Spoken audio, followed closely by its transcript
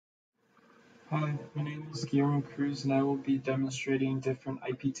Hi, my name is Guillermo Cruz and I will be demonstrating different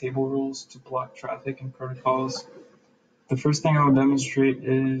IP table rules to block traffic and protocols. The first thing I will demonstrate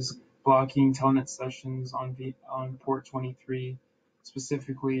is blocking telnet sessions on port 23,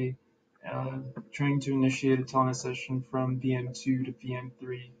 specifically trying to initiate a telnet session from VM2 to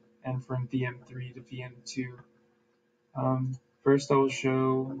VM3 and from VM3 to VM2. First I will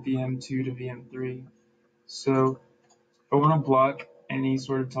show VM2 to VM3. So if I want to block any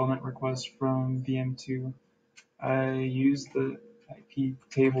sort of telnet request from VM2, I use the IP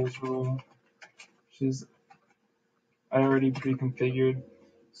tables rule, which is I already pre-configured.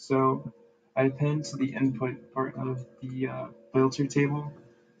 So I append to the input part of the filter table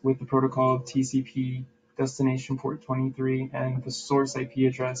with the protocol of TCP destination port 23 and the source IP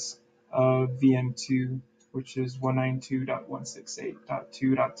address of VM2, which is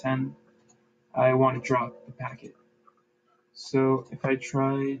 192.168.2.10. I want to drop the packet. So if I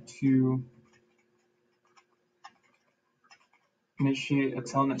try to initiate a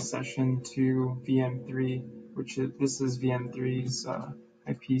telnet session to VM3, this is VM3's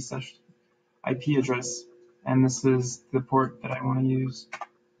IP address, and this is the port that I want to use.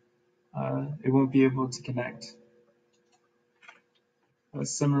 It won't be able to connect.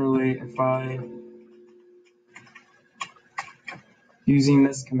 Similarly, if I using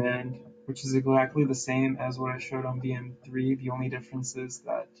this command, which is exactly the same as what I showed on VM3, the only difference is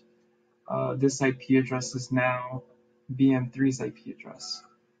that this IP address is now VM3's IP address.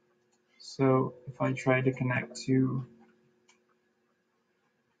 So if I try to connect to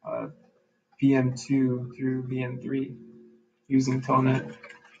VM2 through VM3 using telnet,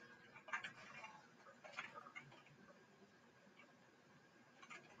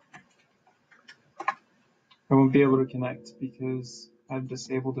 I won't be able to connect because I've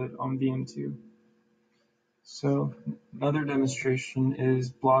disabled it on VM2. So another demonstration is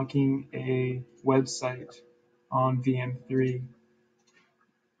blocking a website on VM3.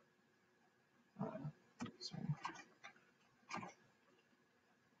 Sorry.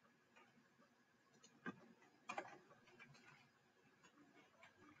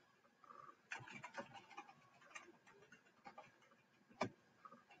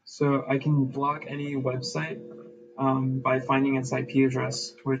 So I can block any website by finding its IP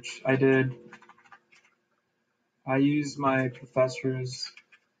address, which I did. I used my professor's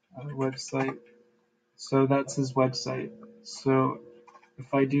website, so that's his website. So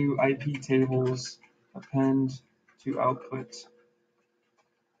if I do IP tables append to output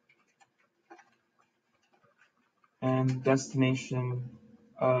and destination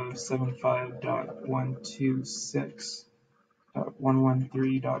of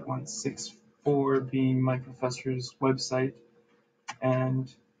 75.126.113.164 being my professor's website,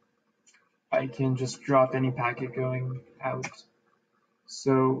 and I can just drop any packet going out.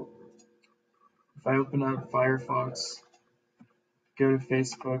 So if I open up Firefox, go to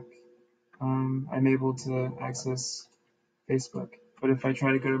Facebook, I'm able to access Facebook. But if I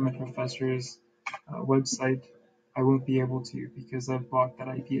try to go to my professor's website, I won't be able to because I've blocked that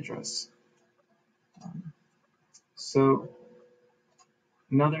IP address. So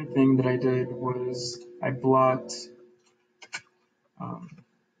another thing that I did was I blocked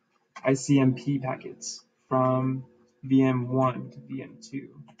ICMP packets from VM1 to VM2.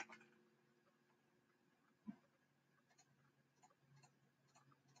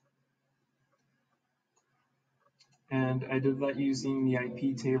 And I did that using the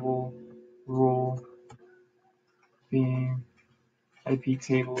IP table rule, being IP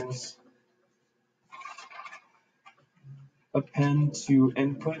tables append to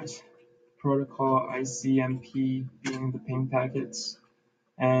input protocol ICMP being the ping packets,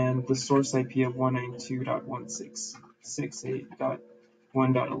 and the source IP of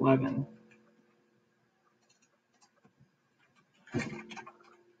 192.168.1.11.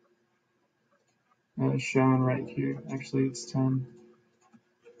 Shown right here. Actually, it's 10.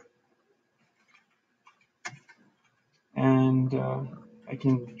 And I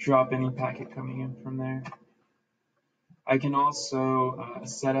can drop any packet coming in from there. I can also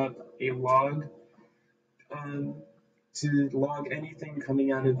set up a log to log anything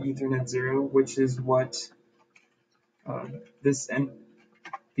coming out of Ethernet 0, which is what these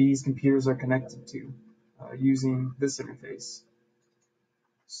computers are connected to using this interface.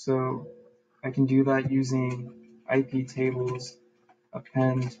 So I can do that using IP tables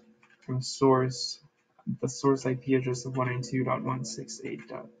append from source, the source IP address of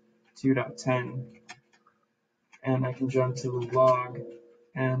 192.168.2.10, and I can jump to the log,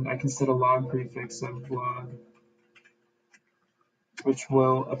 and I can set a log prefix of log, which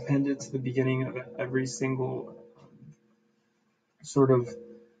will append it to the beginning of every single sort of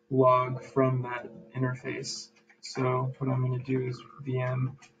log from that interface. So what I'm going to do is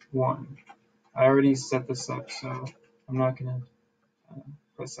VM1. I already set this up, so I'm not going to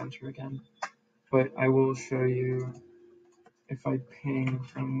press enter again. But I will show you if I ping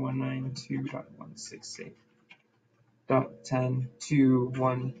from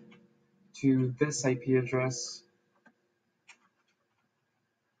 192.168.10 to this IP address.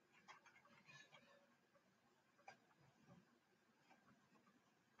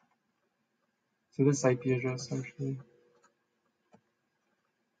 To this IP address, actually,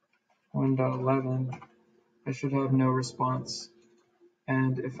 1.11, I should have no response.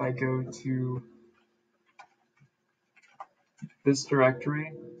 And if I go to this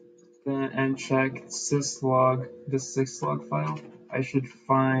directory and check syslog, this syslog file, I should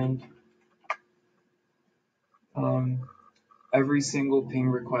find every single ping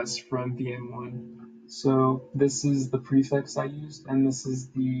request from VM1. So this is the prefix I used, and this is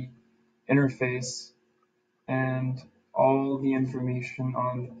the interface, and all the information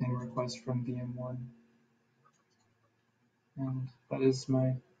on the ping request from VM1. And that is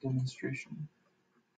my demonstration.